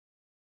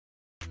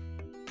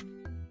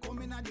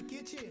in the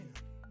kitchen.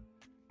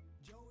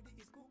 Jody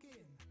is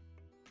cooking.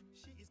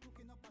 She is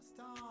cooking up a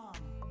storm.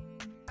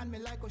 And me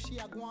like how she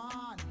a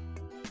gwan.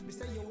 Me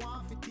say you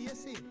want to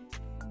taste it.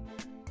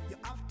 You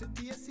have to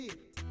taste it.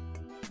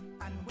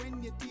 And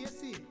when you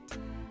taste it,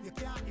 you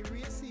can't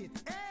erase it.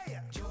 Hey!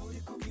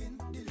 Jody cooking,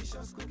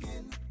 delicious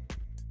cooking.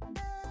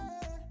 Hey!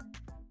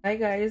 Hi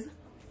guys,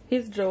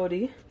 it's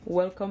Jody.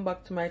 Welcome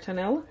back to my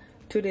channel.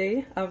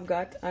 Today I've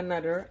got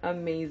another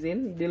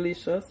amazing,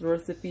 delicious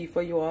recipe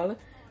for you all.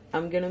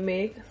 I'm gonna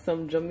make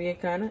some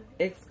Jamaican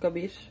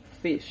Escovitch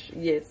fish.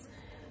 Yes.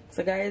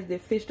 So guys, the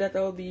fish that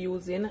I'll be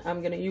using,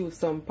 I'm gonna use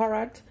some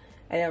parrot.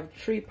 I have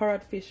 3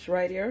 parrot fish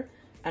right here,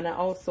 and I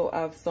also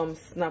have some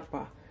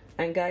snapper.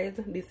 And guys,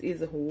 this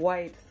is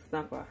white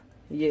snapper.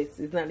 Yes,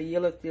 it's not the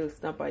yellowtail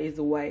snapper, it's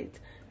white.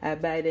 I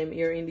buy them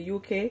here in the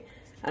UK,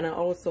 and I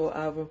also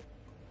have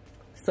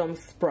some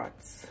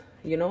sprats,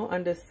 you know,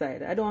 on this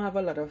side. I don't have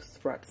a lot of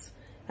sprats,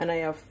 and I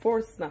have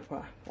 4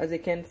 snapper. As you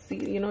can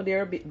see, you know,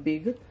 they're a bit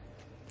big.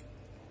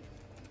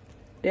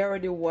 They're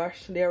already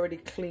washed, they're already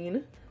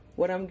clean.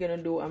 What I'm gonna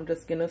do, I'm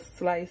just gonna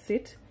slice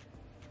it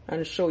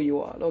and show you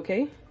all.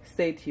 Okay,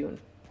 stay tuned.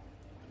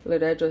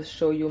 Let I just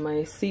show you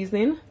my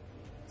seasoning.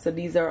 So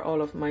these are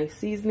all of my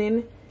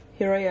seasoning.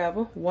 Here I have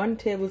 1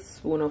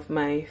 tablespoon of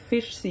my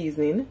fish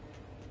seasoning,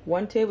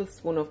 1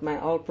 tablespoon of my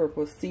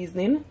all-purpose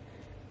seasoning,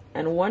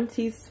 and 1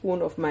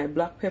 teaspoon of my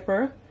black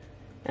pepper,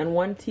 and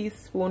 1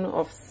 teaspoon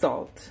of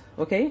salt.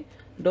 Okay,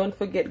 don't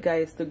forget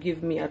guys to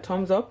give me a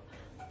thumbs up.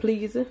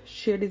 Please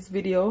share this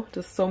video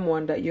to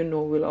someone that you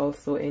know will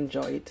also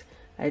enjoy it.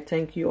 I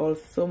thank you all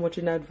so much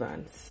in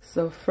advance.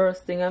 So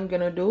first thing I'm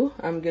gonna do,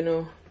 I'm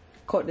gonna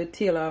cut the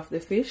tail off the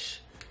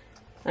fish.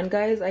 And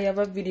guys, I have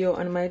a video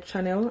on my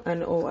channel on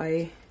how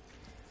I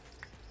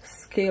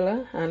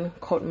scale and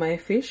cut my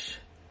fish.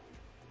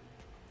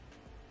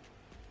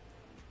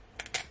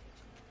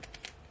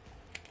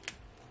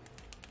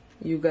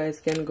 You guys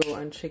can go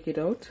and check it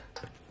out.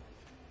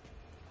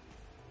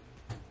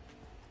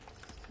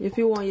 If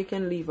you want, you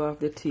can leave off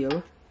the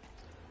tail,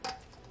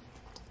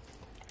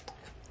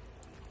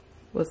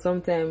 but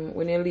sometimes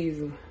when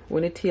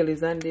the tail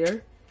is on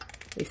there,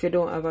 if you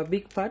don't have a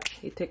big pot,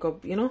 it take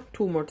up, you know,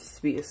 too much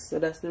space. So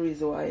that's the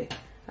reason why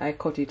I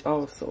cut it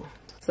also.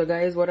 So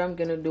guys, what I'm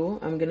gonna do,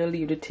 I'm gonna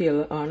leave the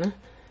tail on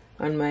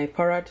my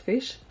parrot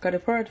fish, because the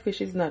parrot fish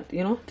is not,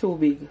 you know, too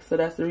big. So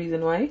that's the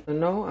reason why. So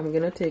now I'm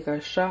gonna take a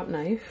sharp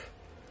knife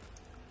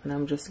and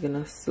I'm just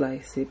gonna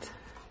slice it.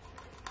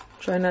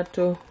 Try not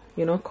to,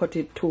 you know, cut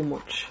it too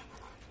much.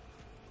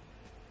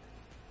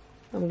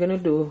 I'm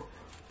gonna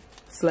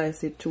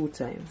slice it 2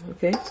 times.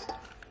 Okay,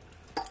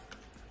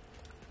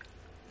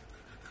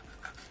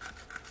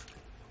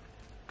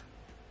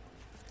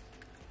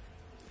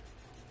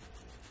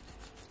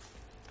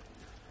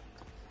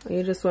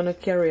 you just want to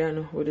carry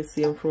on with the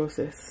same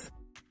process.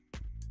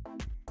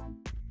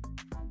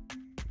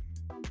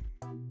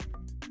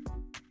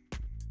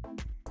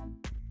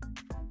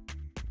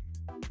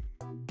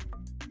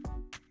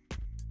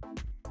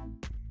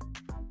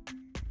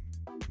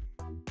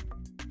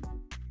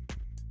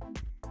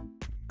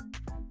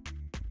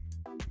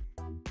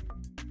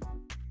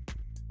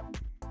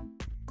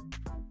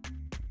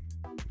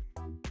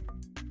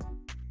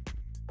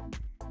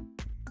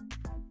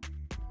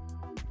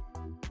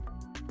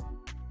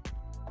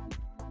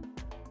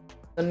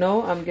 So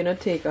now I'm gonna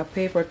take a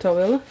paper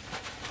towel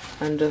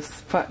and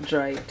just pat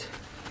dry it,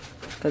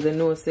 because I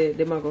know say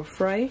them are gonna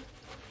fry,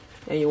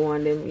 and you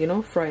want them, you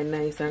know, fry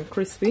nice and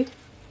crispy.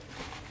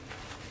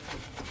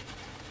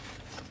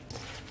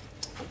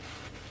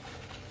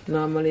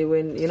 Normally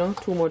when, you know,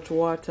 too much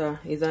water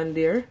is on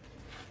there,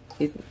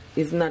 it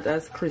is not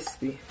as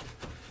crispy.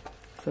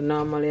 So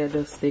normally I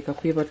just take a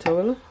paper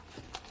towel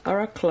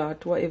or a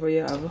cloth, whatever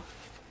you have,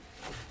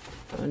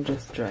 and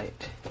just dry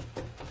it.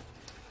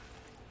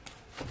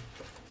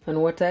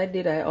 And what I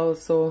did, I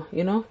also,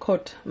 you know,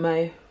 cut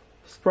my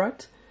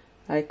sprat.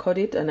 I cut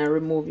it and I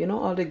remove, you know,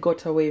 all the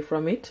gut away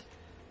from it.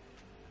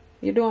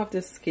 You don't have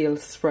to scale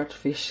sprat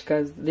fish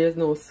because there's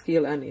no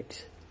scale on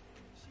it.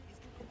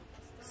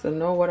 So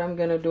now what I'm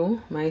gonna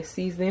do, my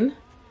seasoning,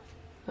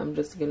 I'm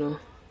just gonna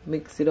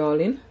mix it all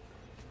in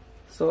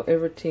so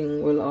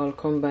everything will all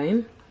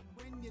combine.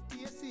 When you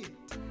taste it,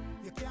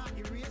 you can't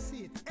erase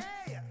it.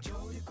 Hey!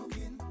 Jody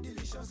cooking,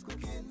 delicious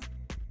cooking.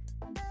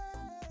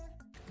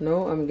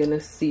 Now I'm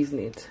gonna season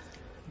it.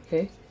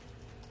 Okay,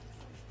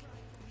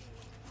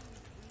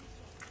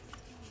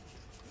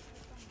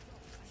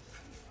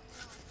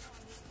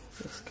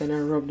 just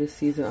gonna rub the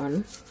season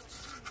on.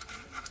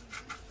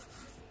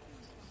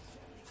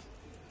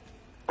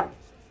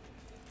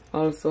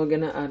 Also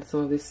gonna add some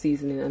of the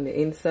seasoning on the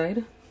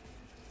inside,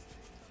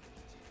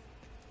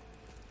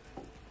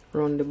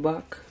 around the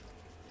back.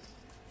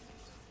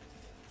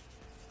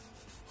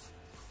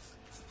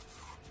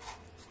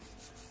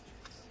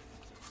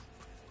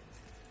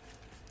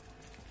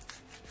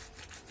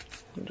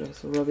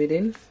 Just rub it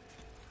in.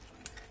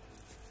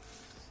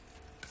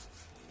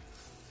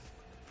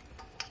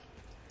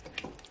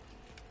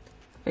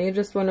 And you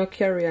just want to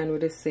carry on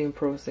with the same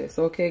process.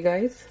 Okay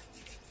guys,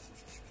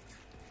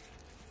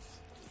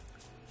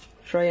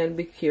 try and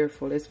be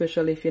careful,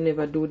 especially if you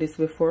never do this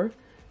before,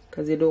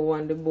 because you don't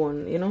want the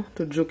bone, you know,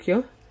 to juke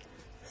you.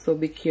 So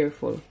be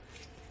careful.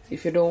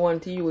 If you don't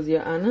want to use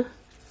your hand,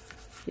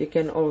 you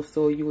can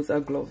also use a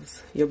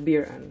gloves, your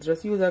bare hands.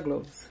 Just use a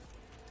gloves.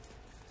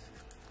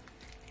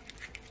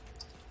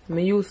 I'm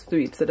used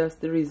to it, so that's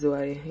the reason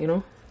why, you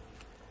know.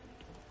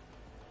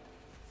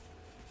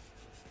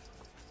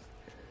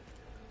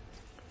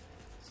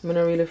 I'm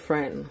not really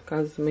frightened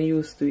because I'm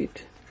used to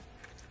it.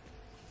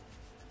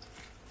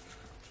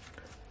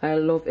 I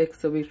love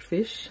Escovitch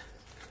fish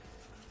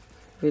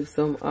with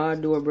some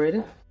hard dough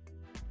bread.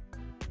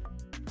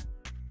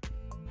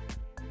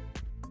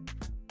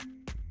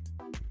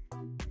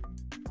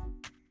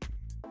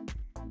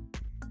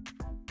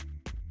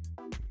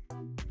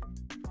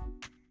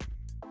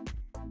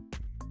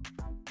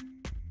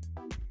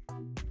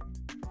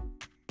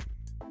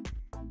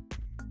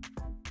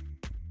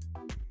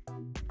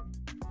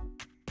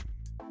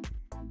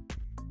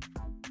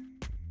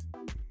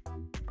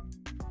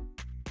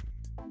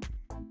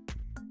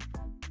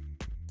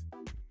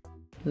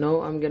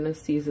 Now I'm gonna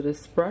season the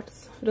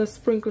sprats. Just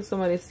sprinkle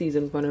some of the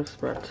season on the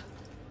sprat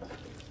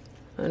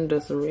and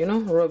just, you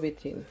know, rub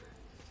it in.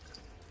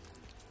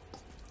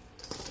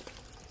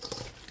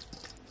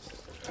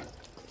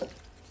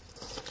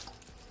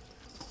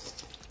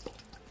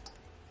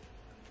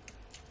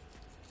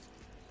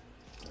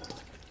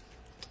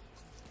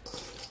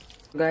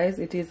 Guys,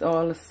 it is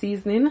all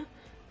seasoning,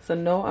 so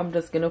now I'm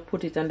just gonna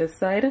put it on the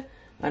side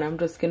and I'm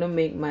just gonna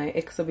make my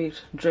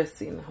Escovitch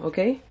dressing.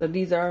 Okay, so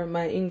these are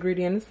my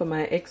ingredients for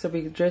my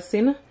Escovitch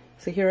dressing.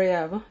 So here I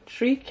have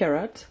 3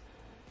 carrots.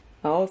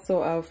 I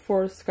also have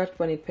 4 scotch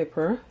bonnet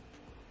pepper,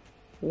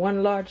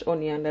 1 large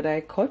onion that I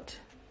cut,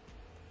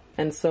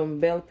 and some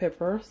bell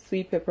pepper,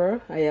 sweet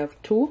pepper. I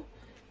have 2.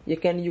 You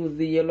can use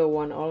the yellow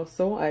one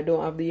also. I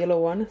don't have the yellow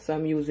one, so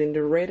I'm using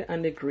the red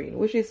and the green,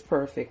 which is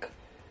perfect.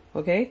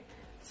 Okay,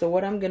 so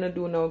what I'm gonna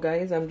do now,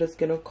 guys, I'm just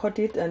gonna cut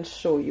it and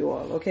show you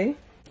all. Okay,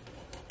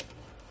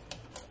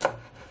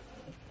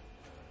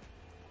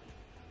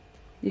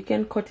 you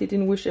can cut it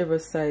in whichever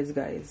size,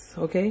 guys.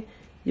 Okay,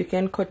 you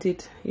can cut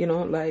it, you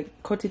know, like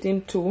cut it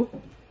in 2.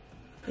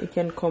 It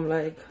can come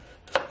like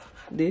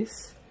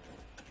this,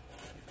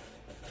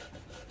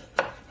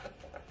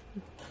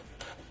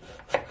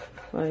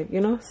 like,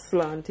 you know,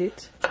 slant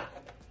it.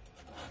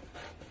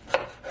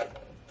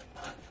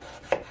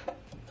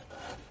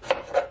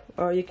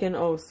 Or you can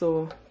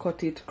also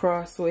cut it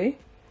crossway.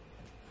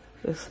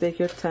 Just take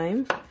your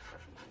time.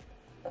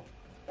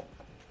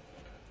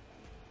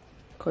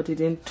 Cut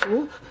it in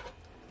 2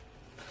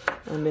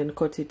 and then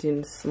cut it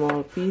in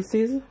small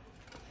pieces.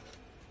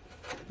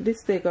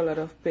 This takes a lot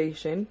of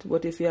patience,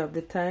 but if you have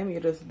the time, you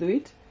just do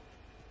it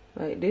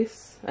like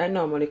this. I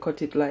normally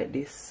cut it like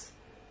this,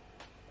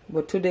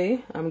 but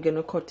today I'm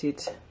gonna cut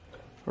it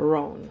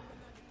round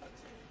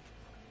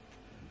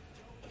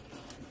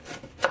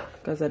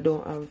because I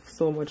don't have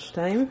so much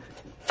time.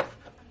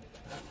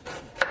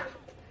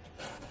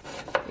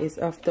 It's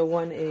after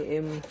 1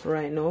 a.m.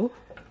 right now.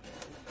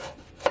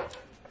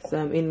 So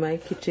I'm in my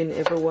kitchen,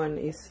 everyone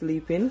is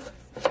sleeping.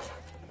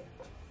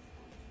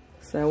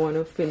 So I want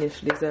to finish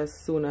this as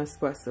soon as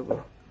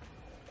possible.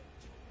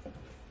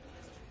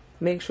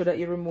 Make sure that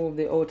you remove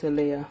the outer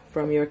layer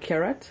from your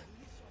carrot.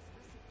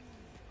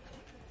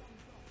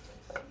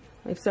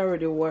 It's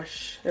already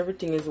washed,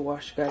 everything is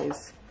washed,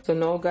 guys. So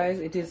now, guys,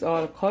 it is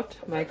all cut,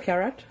 my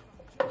carrot.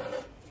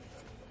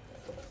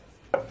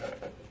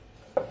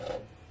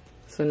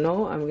 So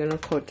now I'm gonna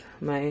cut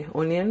my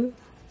onion.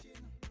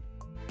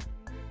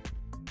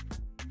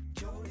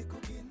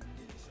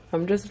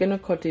 I'm just gonna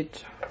cut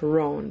it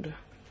round.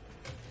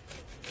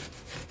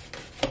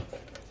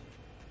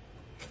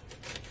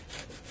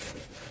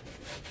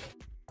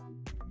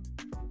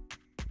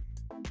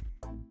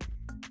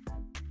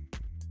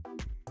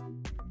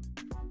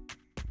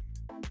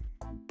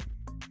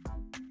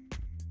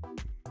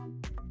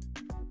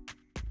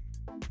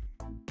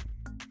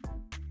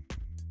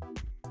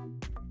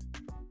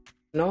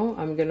 Now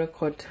I'm gonna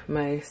cut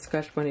my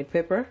scotch bonnet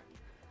pepper.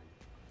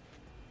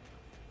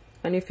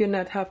 And if you're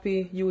not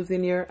happy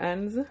using your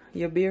hands,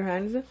 your bare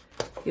hands,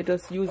 you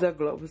just use a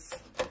gloves.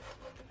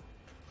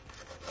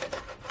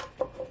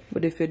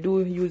 But if you do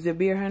use your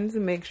bare hands,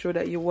 make sure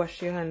that you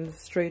wash your hands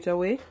straight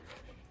away.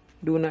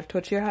 Do not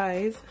touch your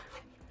eyes,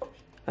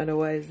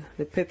 otherwise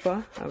the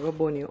pepper will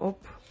burn you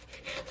up.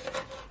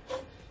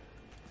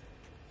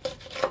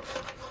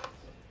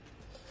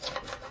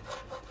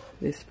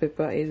 This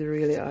pepper is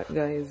really hot,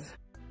 guys.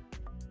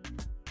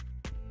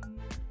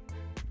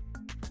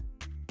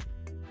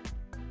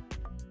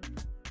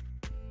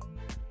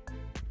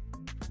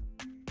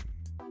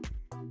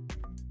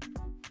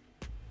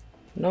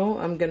 Now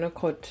I'm gonna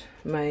cut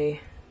my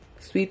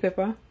sweet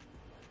pepper.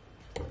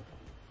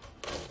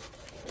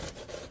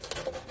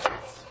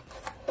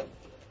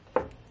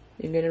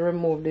 You're gonna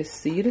remove this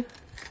seed.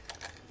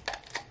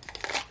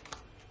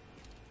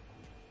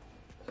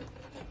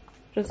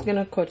 Just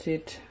gonna cut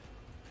it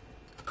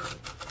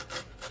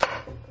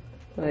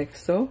like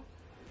so.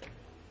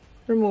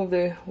 remove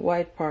the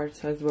white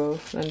parts as well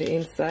on the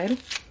inside.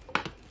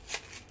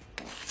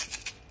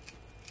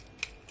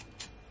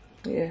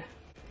 Yeah,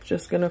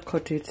 just gonna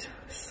cut it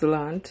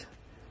slant.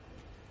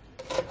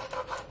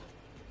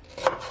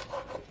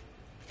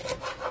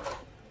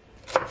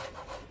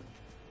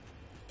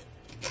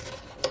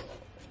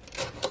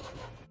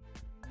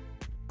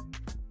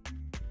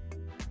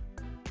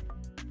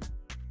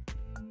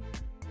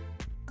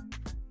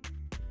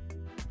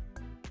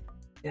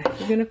 Yeah,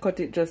 you're gonna cut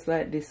it just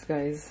like this,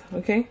 guys,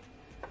 okay?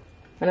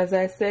 And as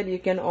I said, you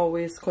can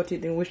always cut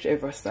it in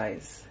whichever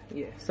size.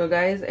 Yeah, so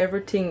guys,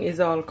 everything is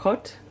all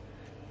cut.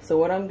 So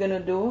what I'm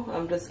gonna do,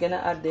 I'm just gonna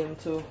add them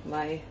to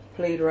my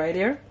plate right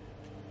here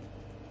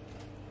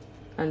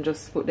and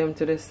just put them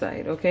to the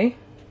side, okay?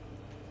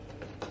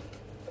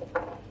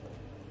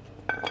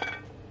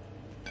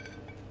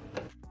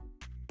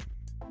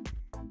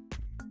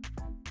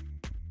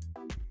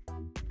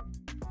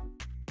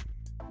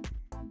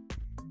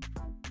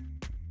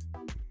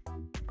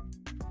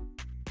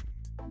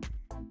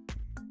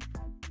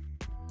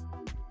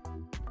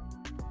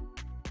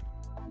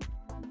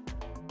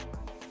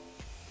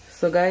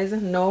 So guys,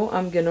 now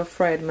I'm gonna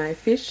fry my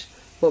fish,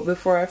 but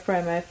before I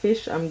fry my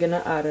fish, I'm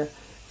gonna add a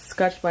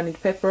scotch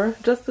bonnet pepper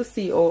just to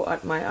see how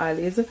hot my oil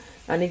is,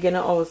 and you're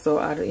gonna also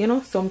add, you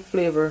know, some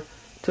flavor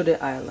to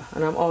the oil.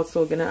 And I'm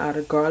also gonna add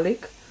a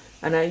garlic,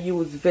 and I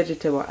use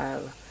vegetable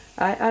oil.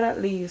 I add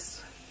at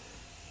least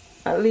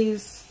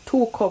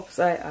 2 cups.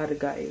 I add,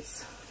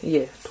 guys.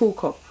 Yeah, 2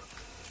 cups.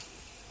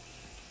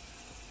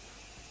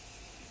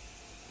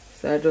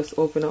 So I just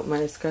open up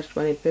my scotch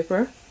bonnet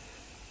pepper.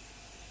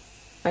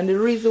 And the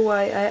reason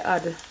why I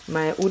add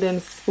my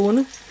wooden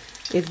spoon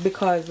is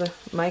because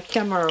my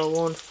camera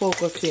won't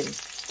focus in.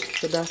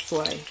 So that's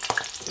why.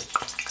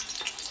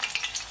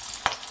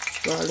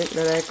 Garlic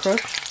that I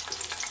crushed.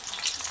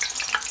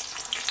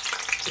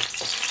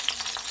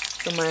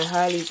 So my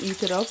oil is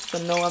heated up. So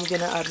now I'm going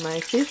to add my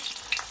fish.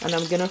 And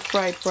I'm going to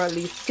fry it for at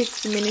least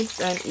 6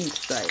 minutes on each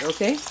side,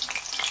 okay?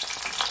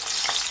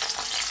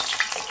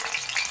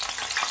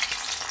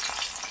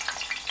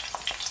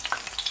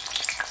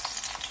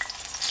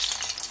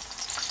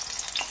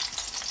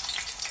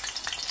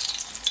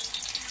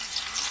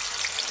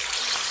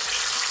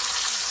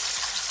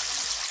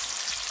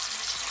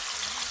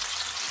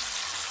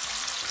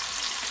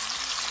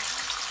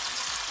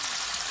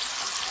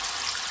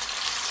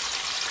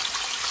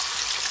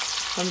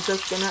 I'm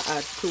just gonna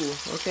add 2,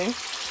 okay?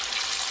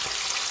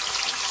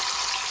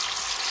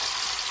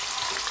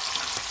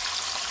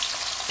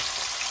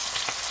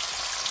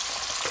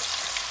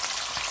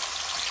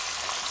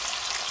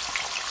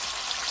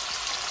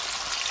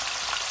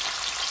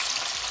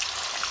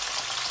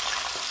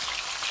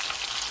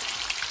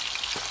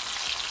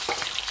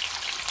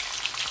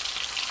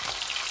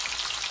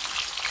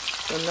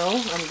 So now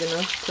I'm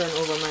gonna turn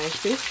over my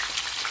fish.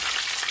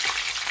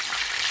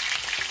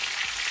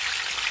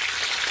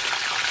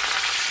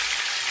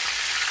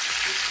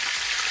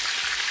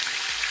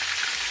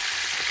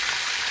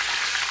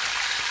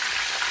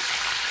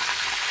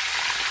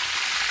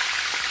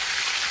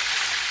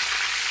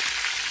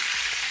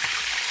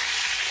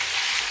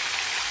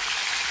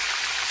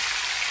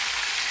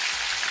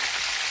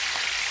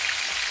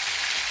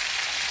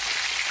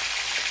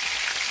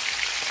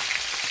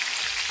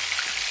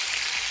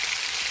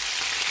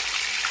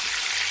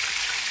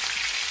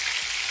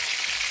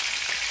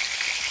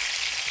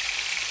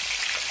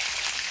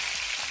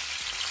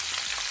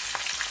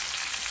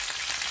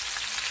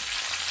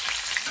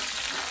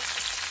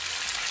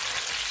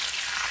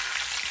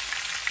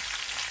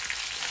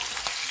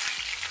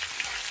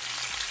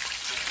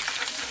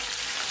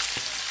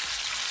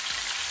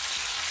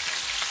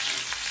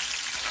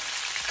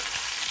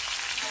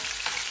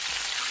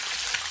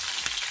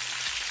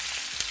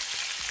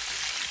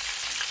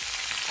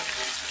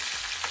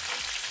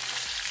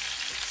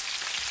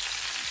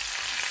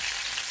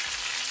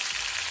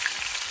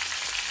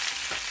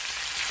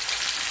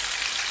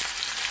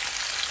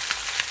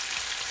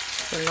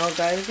 So now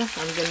guys, I'm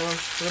gonna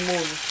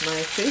remove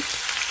my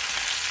fish.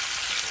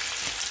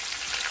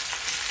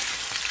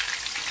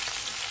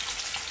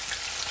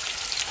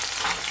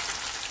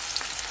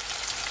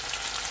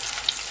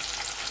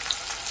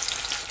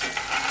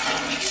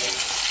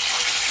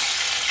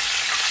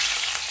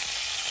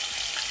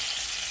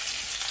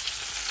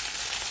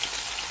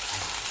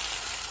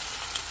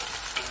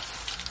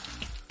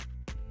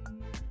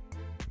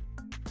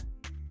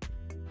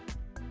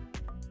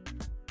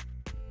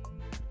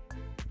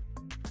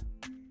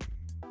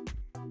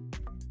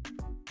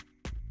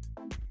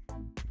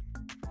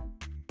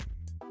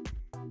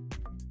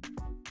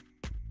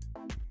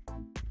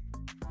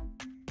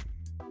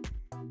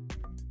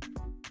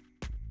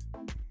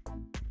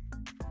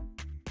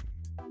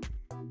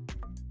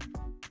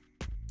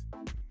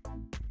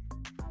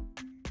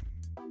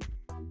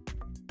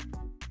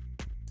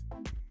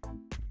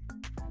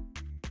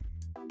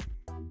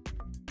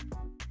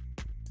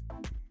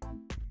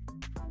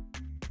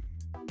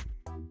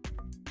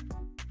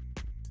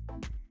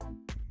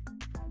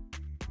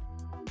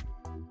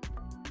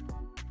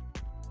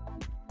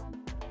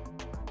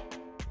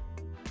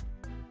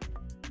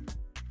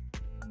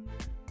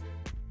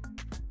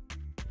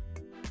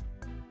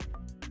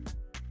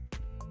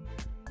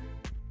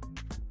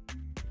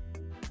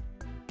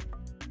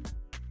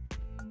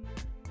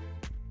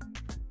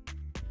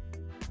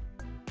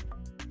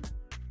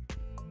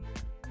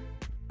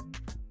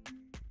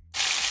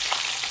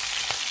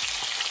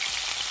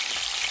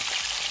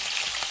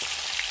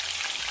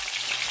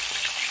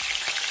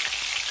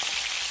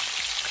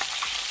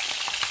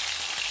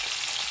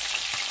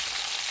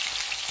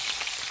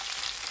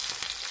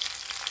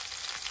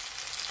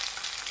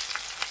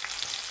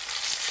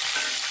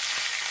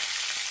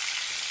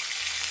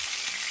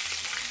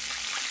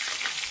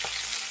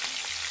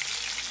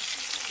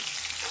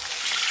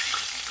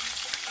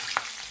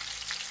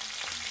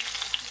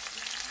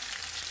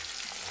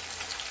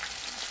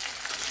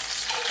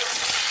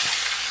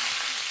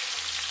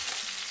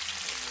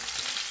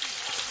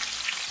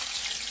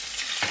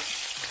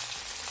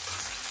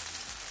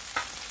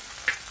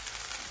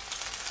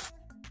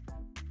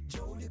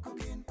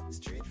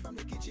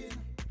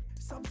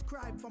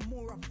 subscribe for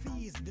more of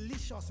these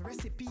delicious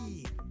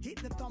recipes. Hit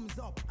the thumbs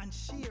up and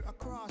share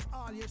across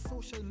all your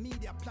social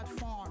media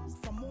platforms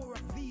for more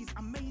of these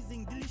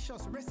amazing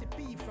delicious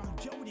recipes from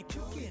Jody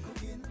Cooking.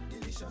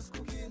 Delicious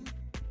cooking.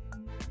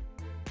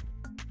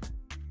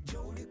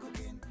 Jody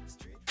Cooking.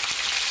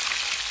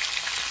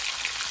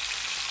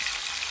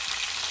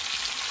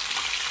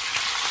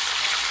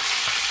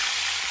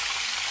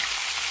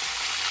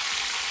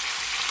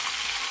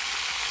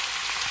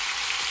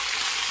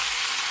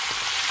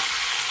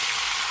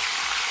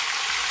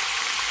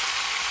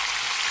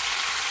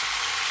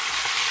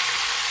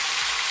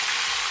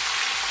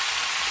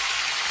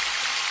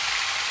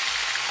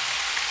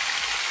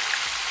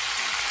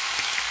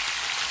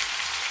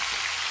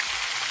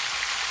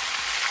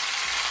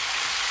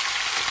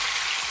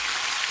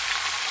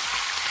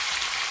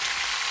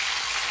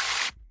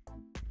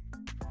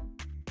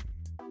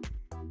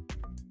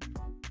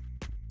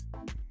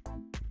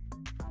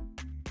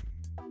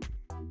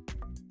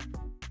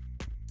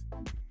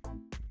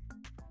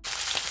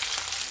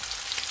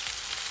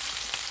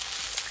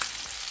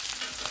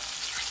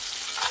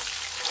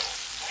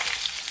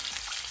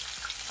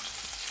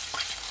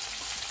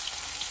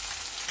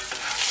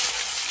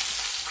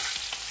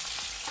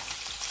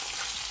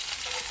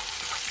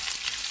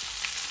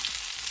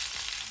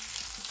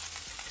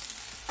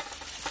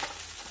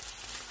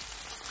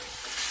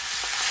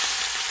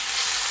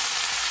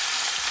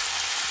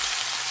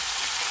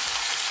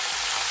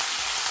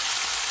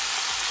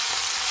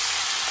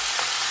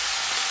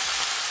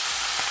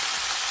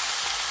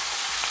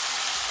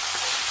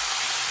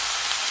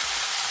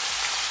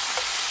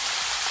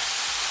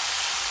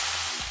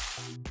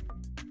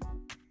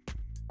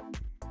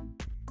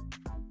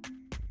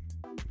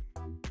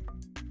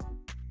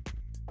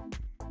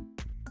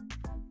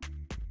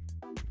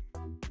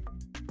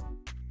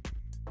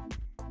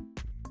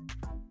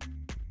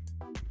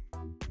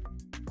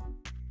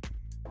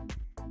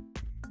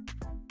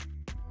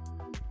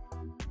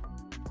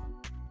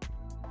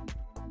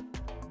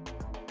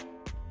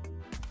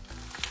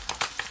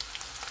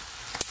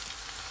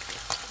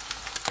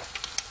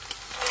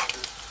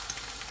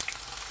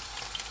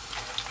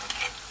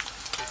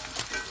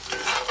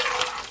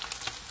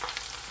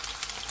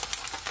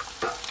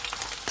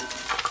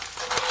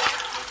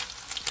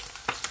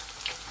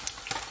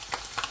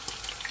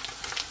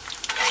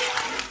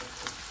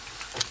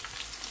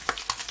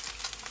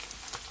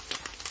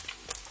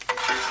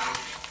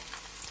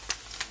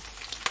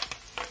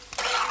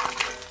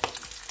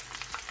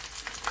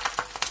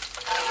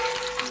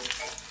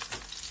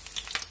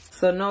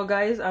 So now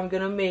guys, I'm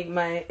gonna make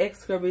my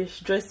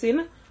Escovitch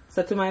dressing.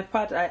 So to my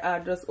pot I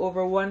add just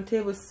over 1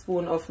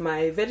 tablespoon of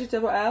my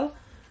vegetable oil.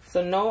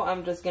 So now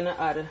I'm just gonna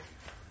add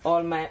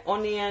all my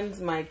onions,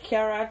 my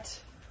carrot.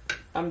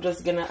 I'm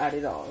just gonna add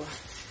it all.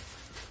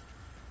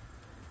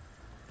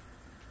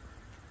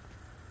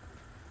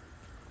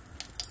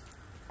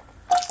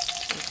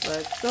 Just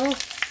like so.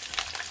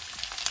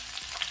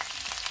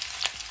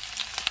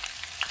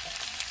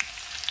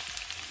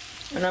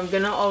 And I'm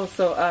gonna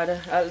also add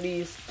at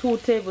least 2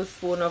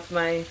 tablespoons of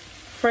my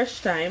fresh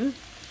thyme.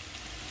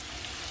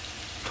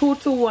 2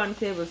 to 1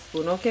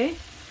 tablespoon, okay?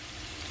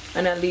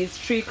 And at least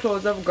 3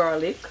 cloves of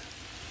garlic.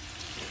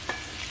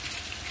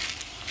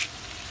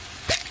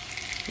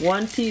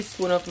 1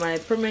 teaspoon of my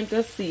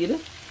pimento seed.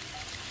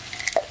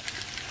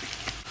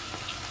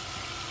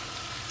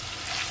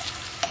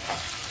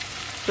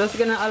 Just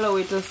gonna allow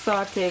it to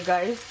saute,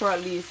 guys, for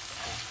at least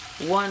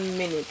 1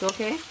 minute,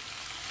 okay?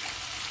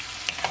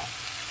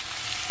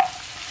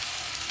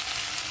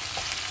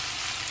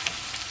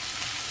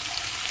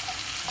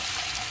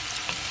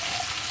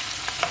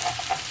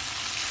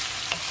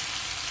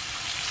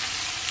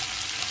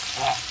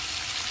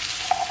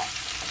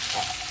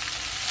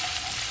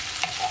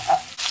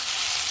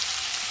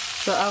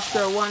 So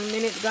after 1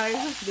 minute,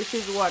 guys, this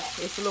is what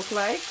it looks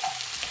like.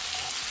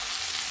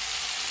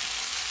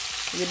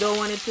 You don't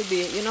want it to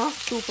be, you know,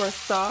 super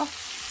soft.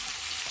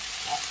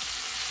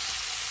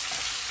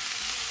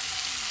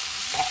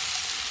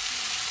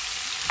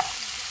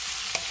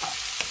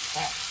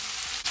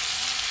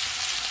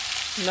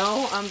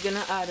 Now I'm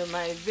gonna add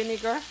my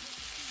vinegar,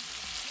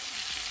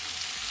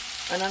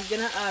 and I'm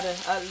gonna add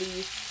at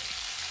least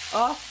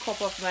 ½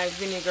 cup of my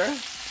vinegar.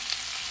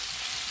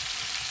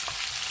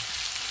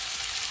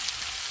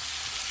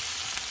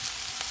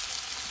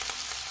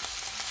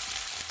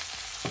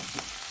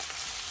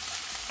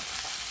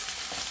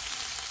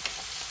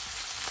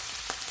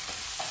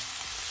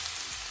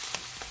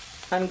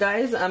 And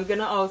guys, I'm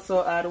gonna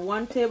also add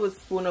 1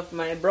 tablespoon of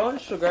my brown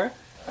sugar.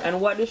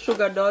 And what the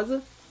sugar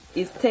does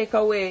is take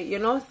away, you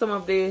know, some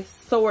of the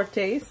sour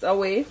taste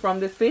away from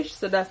the fish.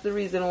 So that's the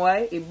reason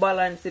why it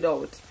balances it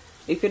out.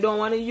 If you don't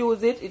want to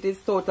use it, it is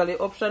totally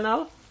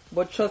optional.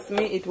 But trust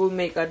me, it will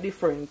make a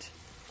difference.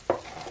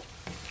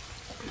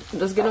 I'm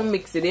just gonna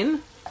mix it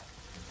in.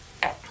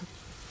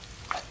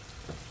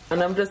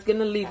 And I'm just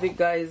gonna leave it,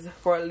 guys,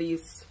 for at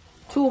least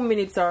 2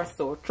 minutes or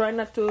so. Try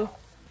not to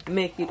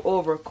make it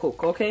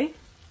overcook, okay?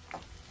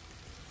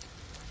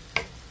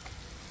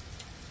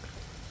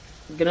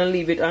 I'm gonna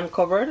leave it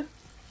uncovered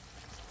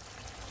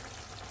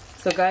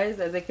So guys,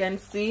 as you can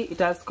see, it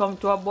has come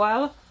to a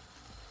boil.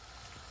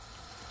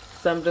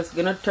 So I'm just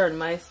gonna turn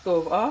my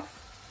stove off.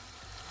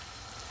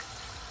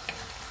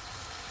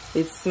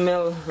 It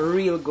smells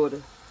real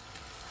good.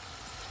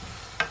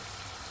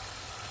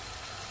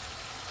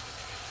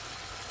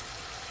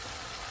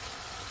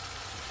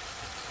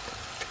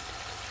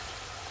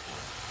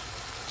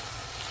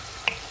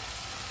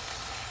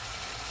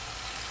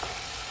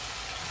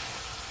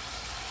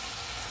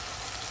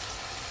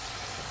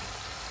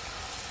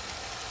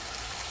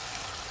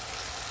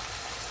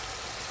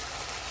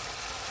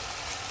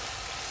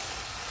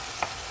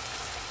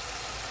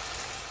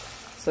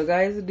 So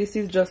guys, this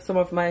is just some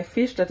of my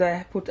fish that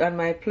I put on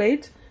my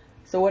plate.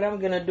 So what I'm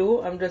gonna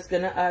do, I'm just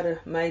gonna add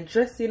my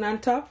dressing on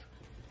top.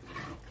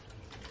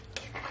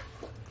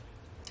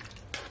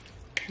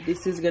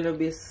 This is gonna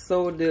be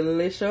so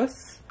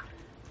delicious.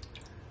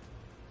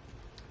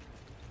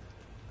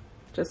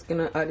 Just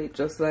gonna add it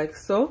just like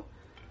so.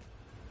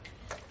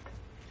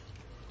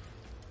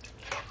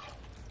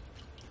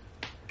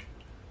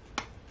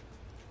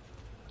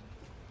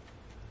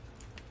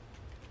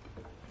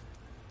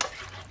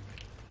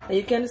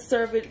 You can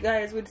serve it,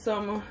 guys, with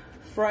some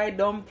fried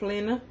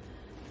dumpling,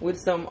 with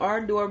some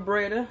hors d'oeuvre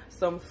bread,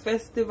 some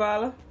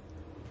festival,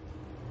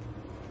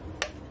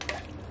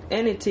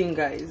 anything,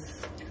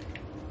 guys.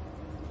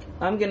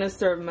 I'm gonna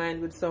serve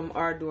mine with some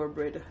hors d'oeuvre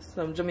bread,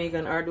 some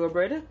Jamaican hors d'oeuvre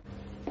bread.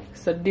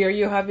 So there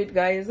you have it,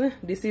 guys.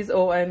 This is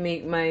how I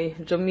make my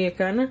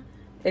Jamaican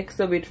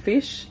Escovitch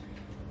fish.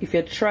 If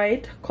you try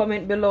it,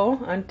 comment below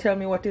and tell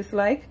me what it's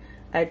like.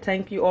 I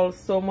thank you all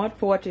so much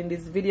for watching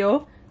this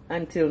video.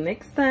 Until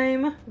next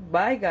time,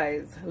 bye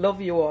guys. Love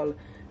you all.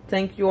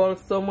 Thank you all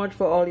so much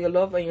for all your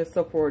love and your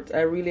support.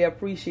 I really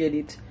appreciate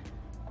it.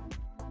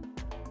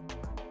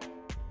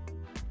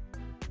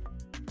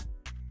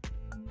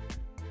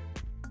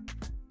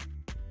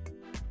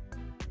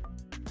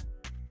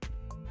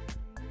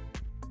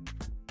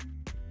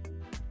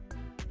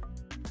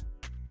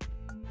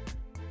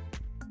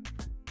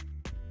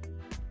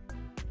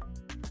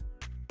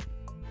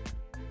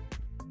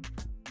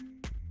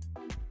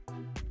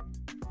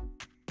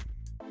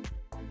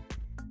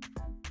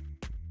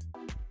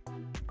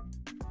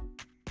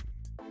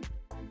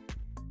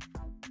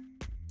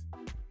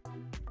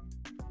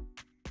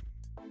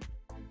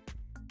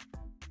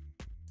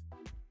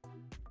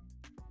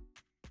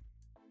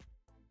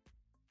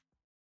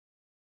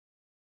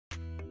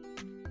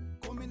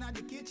 In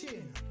the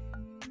kitchen,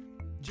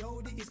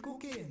 Jody is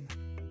cooking.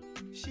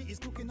 She is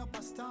cooking up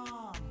a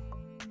storm,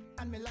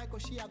 and me like how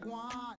she a gwan.